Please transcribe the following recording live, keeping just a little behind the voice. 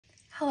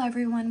Hello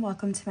everyone,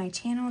 welcome to my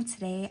channel.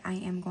 Today I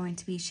am going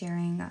to be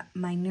sharing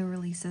my new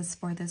releases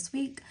for this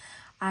week.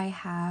 I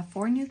have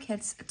 4 new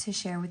kits to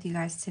share with you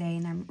guys today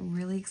and I'm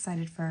really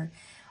excited for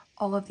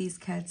all of these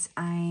kits.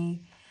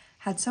 I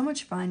had so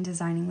much fun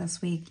designing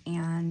this week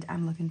and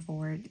I'm looking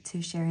forward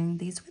to sharing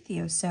these with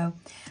you. So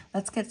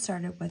let's get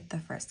started with the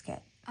first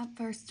kit. Up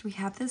first, we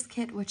have this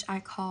kit, which I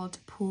called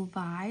Pool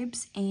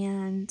Vibes,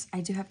 and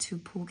I do have 2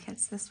 pool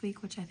kits this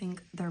week, which I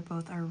think they're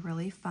both are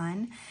really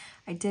fun.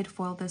 I did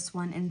foil this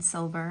one in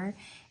silver,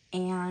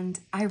 and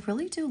I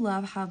really do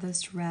love how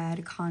this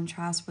red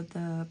contrasts with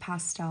the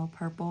pastel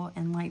purple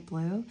and light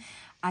blue.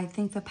 I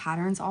think the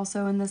patterns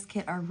also in this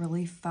kit are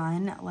really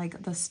fun,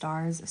 like the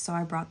stars, so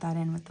I brought that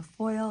in with the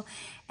foil.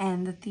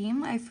 And the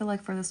theme I feel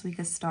like for this week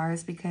is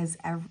stars because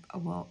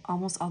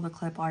almost all the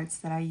clip arts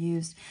that I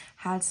used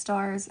had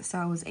stars, so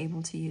I was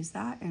able to use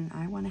that and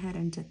I went ahead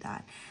and did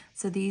that.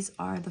 So these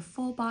are the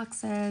full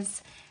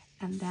boxes,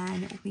 and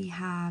then we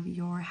have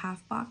your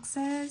half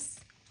boxes,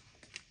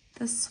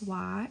 the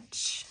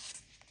swatch,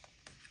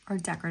 or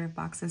decorative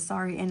boxes,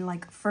 sorry, and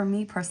like for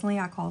me personally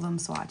I call them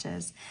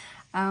swatches.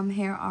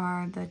 Here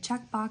are the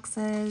check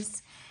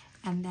boxes,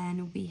 and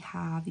then we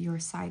have your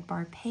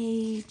sidebar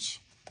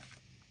page.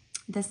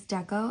 This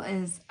deco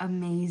is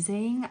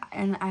amazing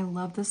and I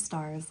love the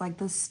stars, like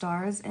the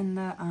stars in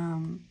the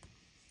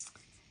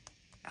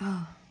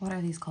what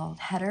are these called,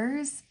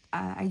 headers.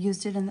 I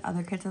used it in the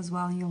other kits as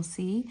well and you'll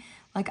see,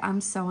 like,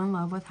 I'm so in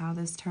love with how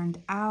this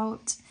turned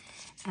out.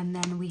 And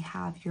then we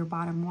have your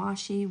bottom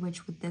washi,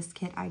 which with this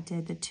kit I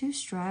did the 2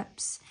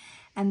 strips.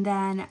 And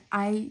then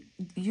I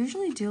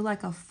usually do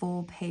like a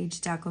full page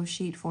deco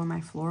sheet for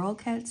my floral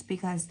kits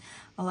because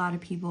a lot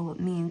of people,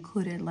 me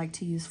included, like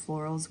to use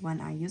florals when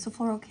I use a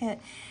floral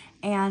kit.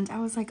 And I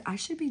was like, I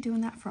should be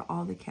doing that for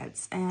all the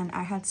kits. And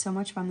I had so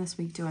much fun this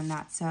week doing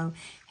that. So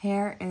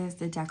here is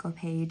the deco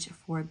page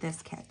for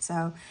this kit.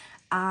 So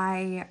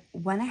I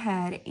went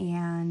ahead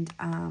and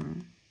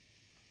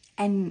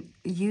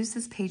use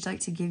this page like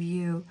to give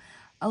you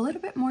a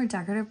little bit more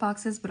decorative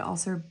boxes, but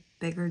also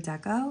bigger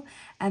deco.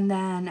 And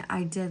then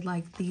I did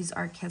like, these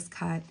are kiss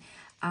cut,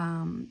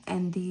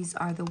 and these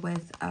are the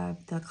width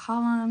of the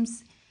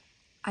columns.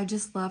 I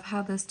just love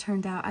how this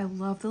turned out. I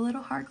love the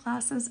little heart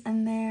glasses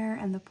in there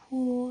and the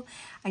pool.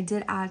 I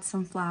did add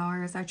some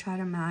flowers. I try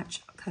to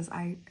match because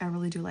I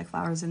really do like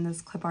flowers, and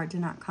this clip art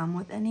did not come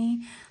with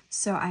any.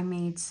 So I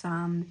made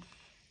some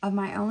of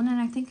my own and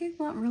I think it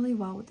went really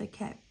well with the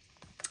kit.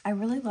 I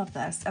really love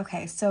this.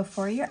 Okay, so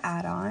for your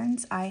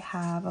add-ons, I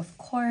have, of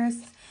course,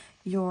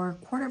 your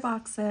quarter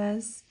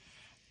boxes.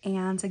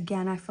 And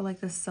again, I feel like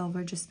the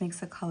silver just makes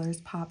the colors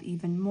pop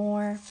even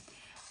more.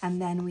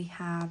 And then we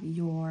have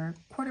your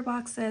quarter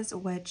boxes,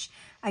 which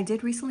I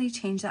did recently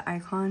change the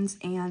icons.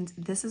 And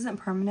this isn't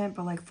permanent,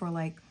 but like for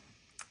like,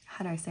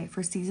 how do I say it?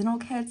 For seasonal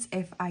kits,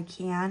 if I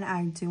can,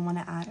 I do want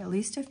to add at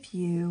least a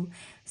few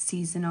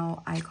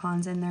seasonal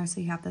icons in there.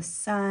 So you have the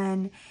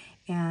sun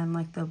and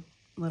like the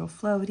little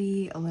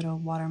floaty, a little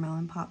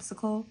watermelon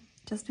popsicle,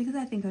 just because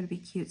I think it would be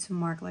cute to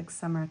mark like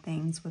summer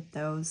things with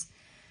those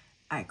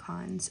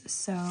icons.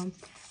 So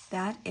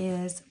that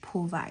is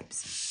Pool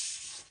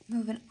Vibes.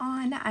 Moving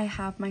on, I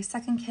have my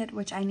second kit,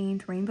 which I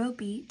named Rainbow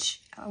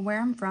Beach. Where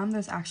I'm from,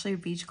 there's actually a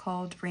beach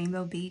called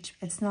Rainbow Beach.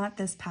 It's not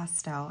this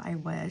pastel, I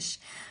wish,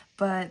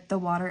 but the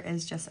water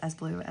is just as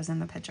blue as in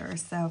the picture.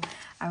 So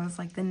I was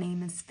like, the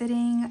name is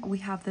fitting. We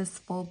have this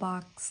full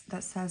box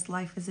that says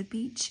life is a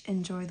beach,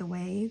 enjoy the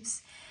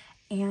waves.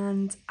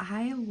 And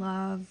I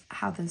love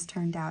how this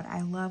turned out.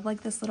 I love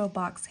like this little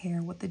box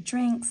here with the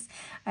drinks.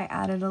 I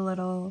added a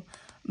little,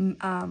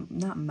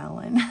 not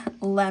melon,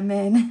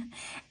 lemon,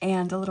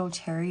 and a little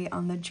cherry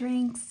on the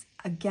drinks.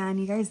 Again,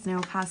 you guys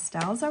know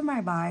pastels are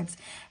my vibes,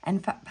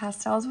 and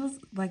pastels was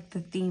like the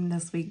theme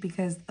this week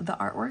because the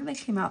artwork that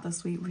came out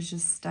this week was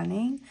just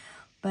stunning.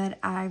 But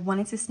I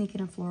wanted to sneak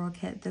in a floral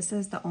kit. This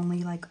is the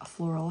only like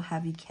floral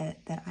heavy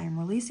kit that I'm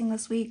releasing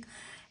this week.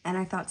 And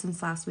I thought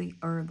since last week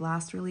or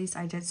last release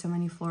I did so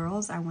many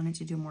florals, I wanted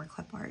to do more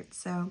clip art.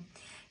 So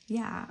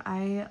yeah,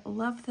 I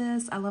love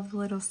this. I love the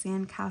little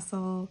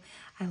sandcastle.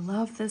 I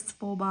love this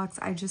full box.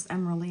 I just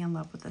am really in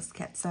love with this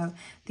kit. So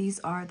these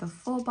are the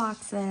full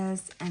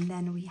boxes, and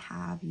then we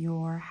have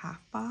your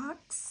half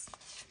box.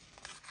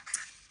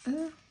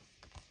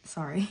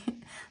 Sorry,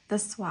 the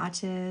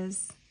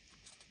swatches,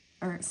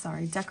 or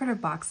sorry, decorative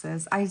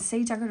boxes. I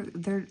say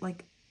decorative, they're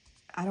like,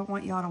 I don't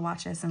want y'all to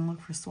watch this and look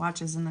for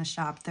swatches in the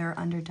shop. They're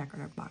under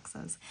decorative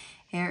boxes.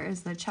 Here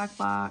is the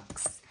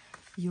checkbox,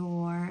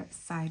 your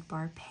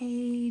sidebar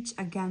page.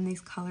 Again,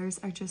 these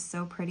colors are just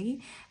so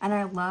pretty. And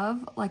I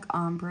love like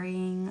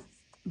ombreing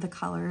the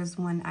colors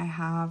when I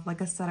have like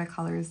a set of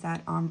colors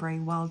that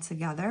ombre well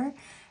together.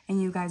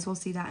 And you guys will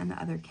see that in the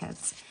other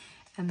kits.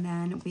 And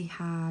then we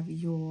have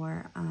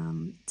your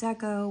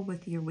deco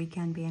with your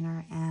weekend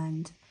banner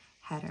and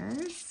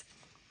headers.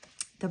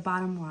 The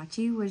bottom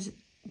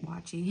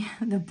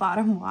the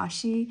bottom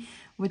washi,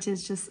 which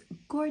is just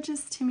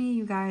gorgeous to me,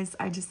 you guys.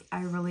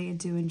 I really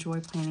do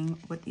enjoy playing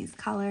with these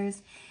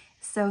colors.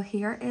 So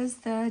here is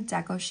the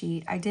deco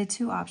sheet. I did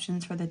 2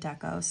 options for the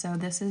deco. So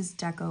this is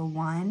deco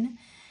 1.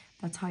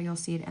 That's how you'll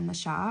see it in the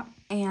shop.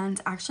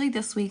 And actually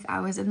this week I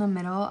was in the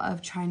middle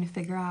of trying to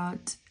figure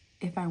out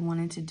if I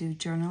wanted to do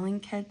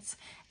journaling kits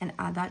and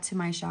add that to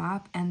my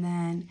shop. And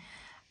then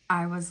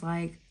I was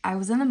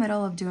in the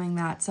middle of doing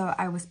that. So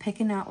I was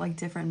picking out like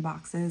different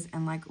boxes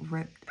and like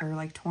ripped or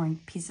like torn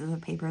pieces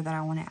of paper that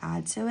I want to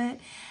add to it.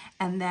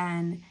 And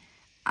then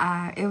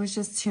it was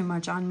just too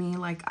much on me.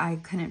 Like I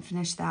couldn't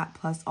finish that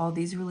plus all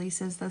these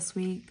releases this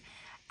week.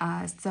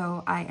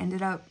 So I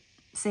ended up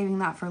saving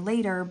that for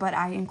later, but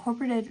I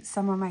incorporated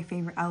some of my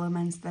favorite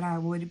elements that I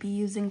would be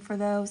using for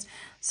those.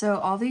 So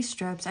all these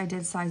strips, I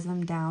did size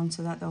them down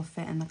so that they'll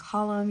fit in the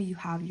column. You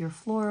have your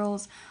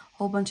florals,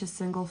 whole bunch of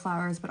single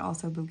flowers, but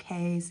also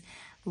bouquets.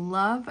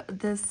 Love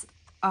this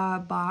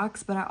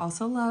box, but I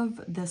also love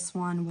this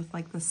one with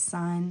like the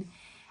sun.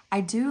 I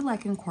do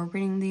like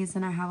incorporating these,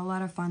 and I have a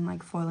lot of fun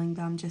like foiling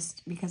them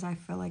just because I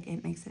feel like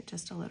it makes it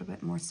just a little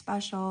bit more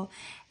special.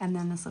 And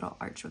then this little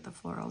arch with the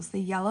florals. The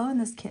yellow in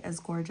this kit is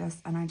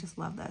gorgeous and I just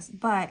love this.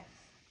 But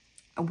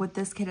with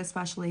this kit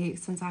especially,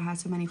 since I have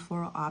so many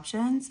floral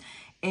options,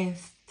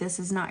 if this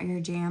is not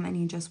your jam and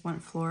you just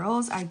want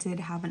florals, I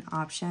did have an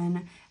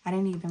option. I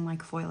didn't even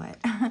like foil it.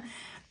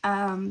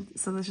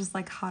 So this is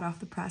like hot off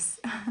the press.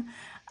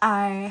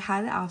 I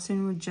had the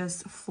option with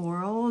just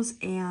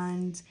florals,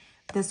 and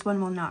this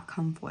one will not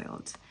come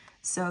foiled.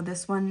 So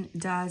this one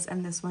does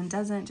and this one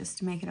doesn't, just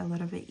to make it a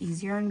little bit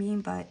easier on me.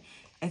 But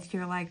if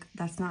you're like,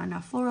 that's not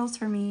enough florals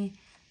for me,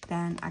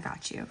 then I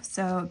got you.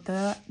 So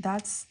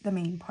that's the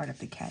main part of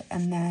the kit.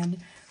 And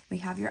then we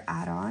have your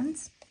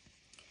add-ons.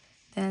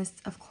 This,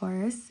 of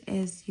course,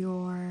 is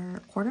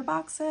your quarter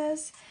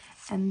boxes.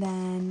 And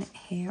then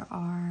here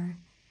are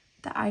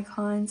the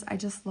icons. I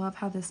just love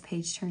how this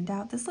page turned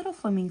out. This little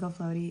flamingo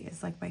floaty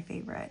is like my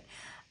favorite.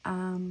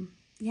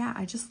 Yeah,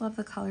 I just love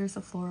the colors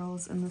of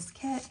florals in this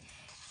kit.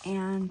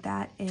 And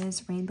that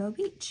is Rainbow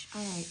Beach.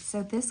 All right,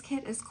 so this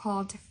kit is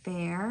called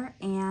Fair,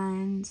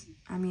 and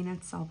I mean,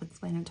 it's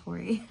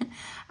self-explanatory.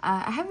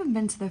 I haven't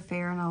been to the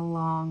fair in a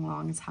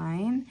long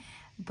time,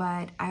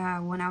 but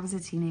when I was a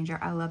teenager,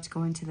 I loved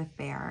going to the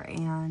fair,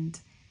 and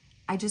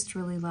I just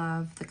really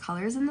love the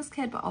colors in this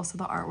kit, but also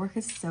the artwork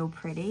is so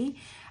pretty.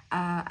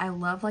 I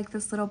love like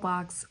this little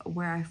box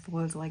where I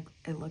fold, like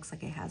it looks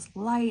like it has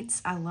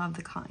lights. I love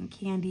the cotton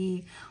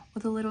candy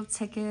with a little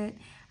ticket,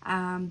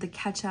 the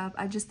ketchup.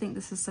 I just think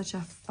this is such a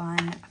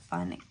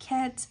fun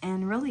kit,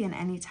 and really an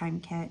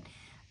anytime kit.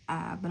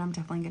 But I'm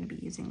definitely going to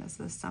be using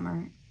this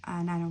summer,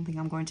 and I don't think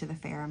I'm going to the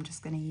fair. I'm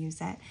just going to use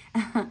it.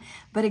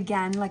 But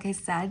again, like I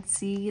said,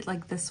 see,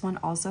 like this one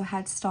also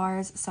had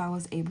stars, so I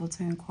was able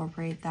to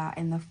incorporate that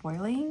in the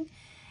foiling.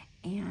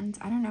 And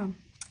I don't know,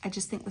 I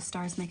just think the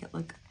stars make it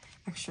look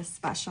extra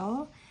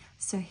special.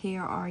 So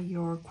here are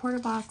your quarter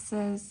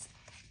boxes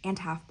and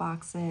half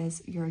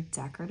boxes, your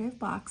decorative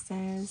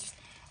boxes,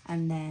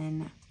 and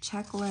then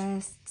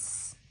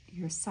checklists,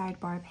 your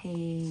sidebar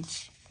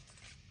page,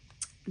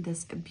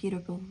 this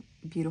beautiful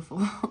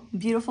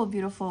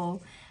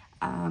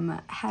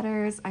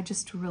headers. I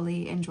just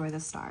really enjoy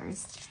the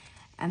stars.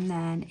 And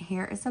then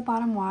here is the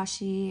bottom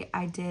washi.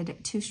 I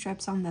did 2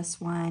 strips on this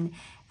one,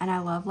 and I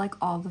love like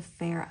all the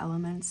fair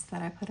elements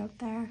that I put up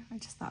there. I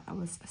just thought that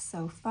was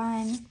so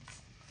fun.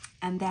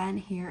 And then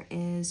here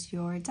is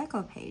your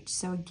deco page.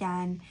 So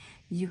again,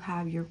 you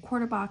have your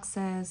quarter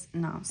boxes,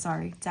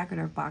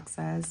 decorative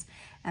boxes,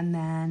 and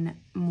then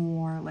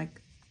more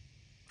like,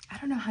 I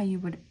don't know how you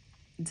would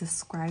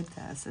describe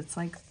this. It's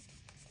like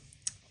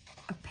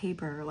a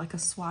paper, like a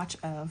swatch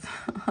of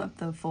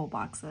the full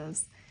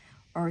boxes,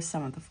 or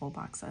some of the full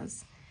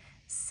boxes.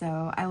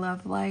 So I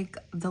love like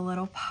the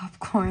little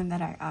popcorn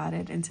that I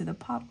added into the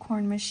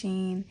popcorn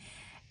machine.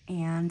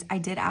 And I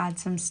did add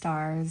some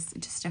stars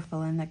just to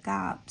fill in the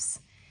gaps.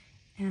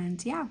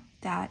 And yeah,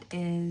 that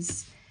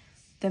is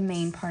the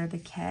main part of the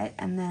kit.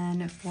 And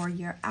then for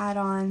your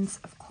add-ons,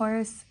 of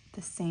course,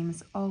 the same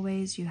as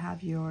always, you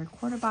have your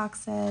quarter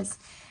boxes.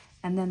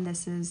 And then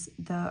this is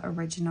the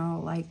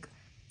original like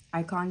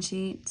icon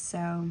sheet.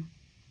 So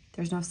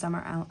there's no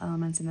summer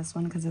elements in this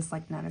one because it's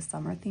like not a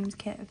summer themed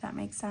kit, if that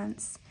makes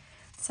sense.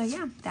 So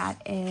yeah,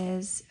 that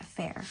is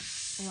Fair.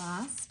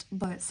 Last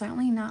but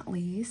certainly not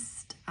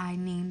least, I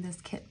named this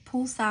kit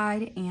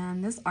Poolside,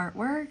 and this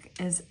artwork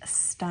is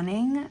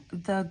stunning.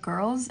 The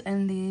girls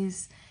in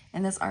this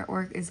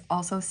artwork is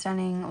also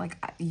stunning. Like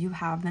you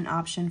have an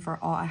option for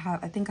all.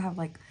 I think I have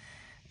like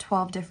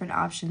 12 different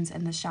options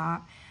in the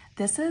shop.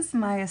 This is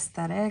my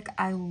aesthetic.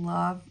 I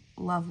love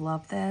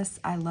this.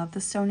 I love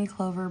the Stony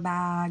Clover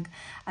bag.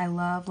 I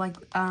love like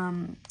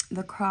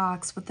the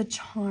Crocs with the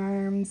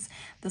charms,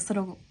 this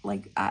little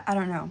like I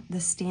don't know, the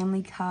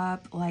Stanley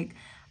cup. Like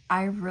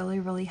I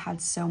really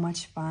had so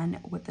much fun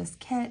with this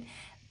kit.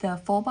 The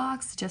full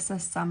box just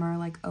says summer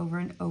like over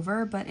and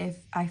over, but if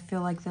I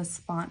feel like this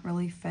font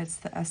really fits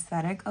the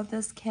aesthetic of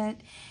this kit,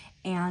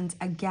 And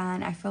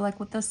again, I feel like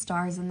with the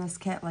stars in this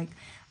kit, like,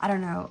 I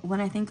don't know,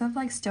 when I think of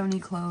like Stony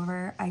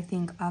Clover, I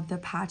think of the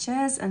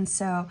patches. And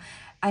so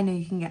I know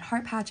you can get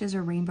heart patches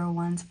or rainbow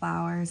ones,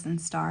 flowers and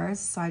stars.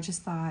 So I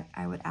just thought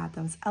I would add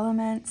those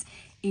elements.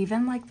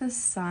 Even like the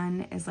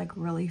sun is like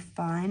really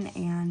fun.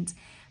 And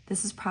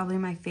this is probably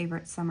my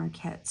favorite summer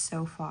kit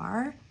so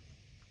far.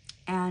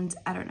 And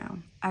I don't know,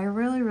 I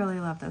really, really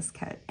love this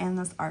kit and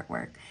this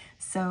artwork.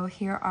 So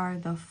here are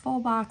the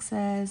full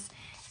boxes,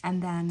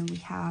 and then we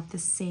have the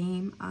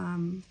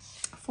same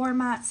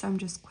format. So I'm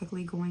just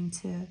quickly going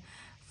to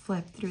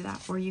flip through that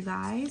for you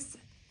guys.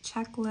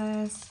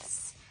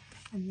 Checklists,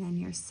 and then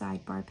your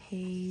sidebar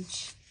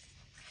page.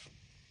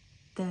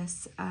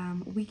 This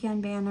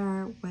weekend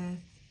banner with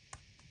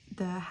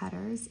the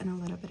headers and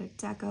a little bit of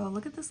deco.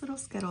 Look at this little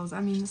Skittles.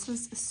 I mean, this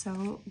is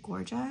so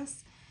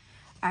gorgeous.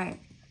 All right,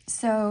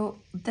 so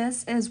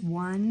this is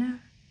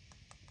one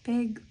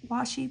big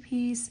washi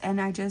piece, and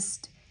I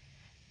just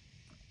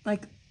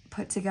like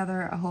put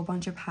together a whole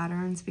bunch of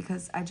patterns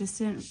because I just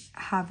didn't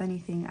have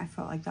anything I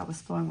felt like that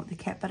was flowing with the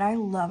kit. But I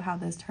love how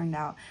this turned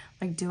out,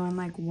 like doing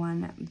like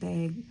one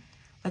big,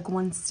 like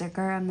one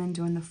sticker and then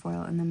doing the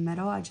foil in the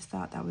middle. I just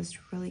thought that was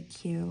really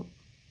cute.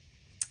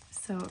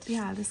 So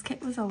yeah, this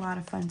kit was a lot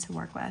of fun to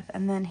work with.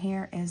 And then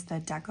here is the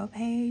deco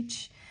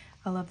page.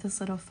 I love this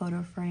little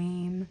photo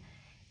frame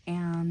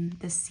and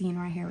this scene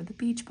right here with the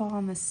beach ball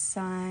and the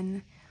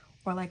sun,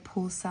 or like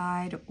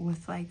poolside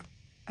with like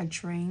a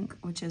drink,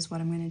 which is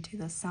what I'm going to do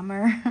this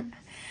summer.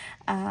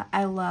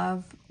 I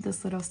love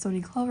this little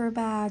Stony Clover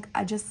bag.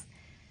 I just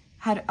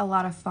had a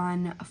lot of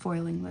fun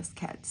foiling this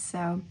kit.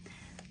 So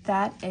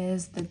that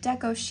is the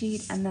deco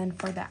sheet. And then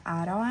for the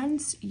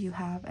add-ons, you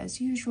have,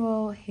 as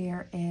usual,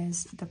 here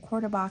is the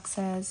quarter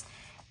boxes,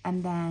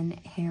 and then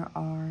here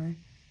are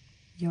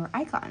your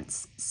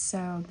icons.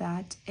 So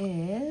that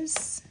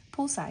is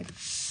poolside.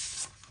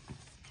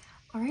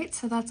 All right,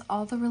 so that's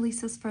all the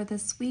releases for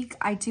this week.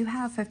 I do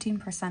have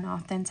 15%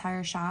 off the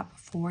entire shop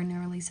for new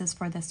releases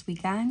for this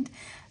weekend.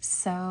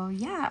 So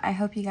yeah, I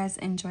hope you guys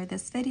enjoyed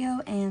this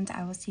video, and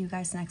I will see you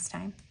guys next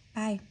time.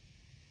 Bye.